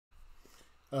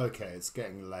Okay, it's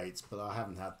getting late, but I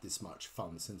haven't had this much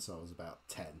fun since I was about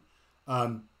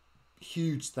 10.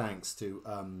 Huge thanks to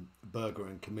Berger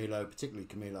and Camilo, particularly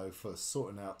Camilo, for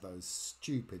sorting out those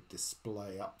stupid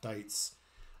display updates.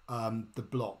 The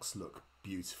blocks look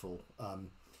beautiful,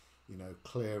 you know,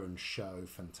 clear and show,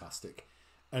 fantastic.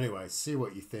 Anyway, see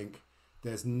what you think.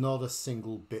 There's not a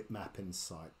single bitmap in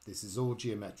sight. This is all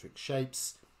geometric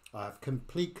shapes. I have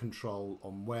complete control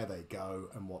on where they go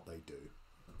and what they do.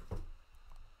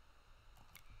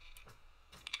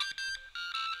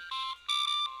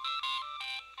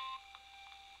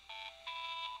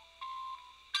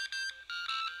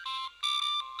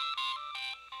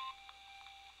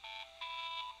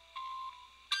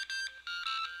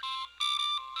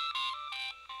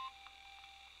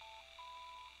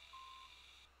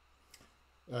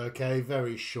 Okay,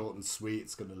 very short and sweet.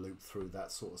 It's going to loop through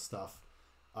that sort of stuff.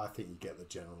 I think you get the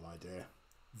general idea.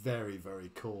 Very,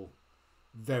 very cool.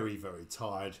 Very, very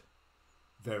tired.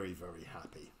 Very, very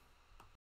happy.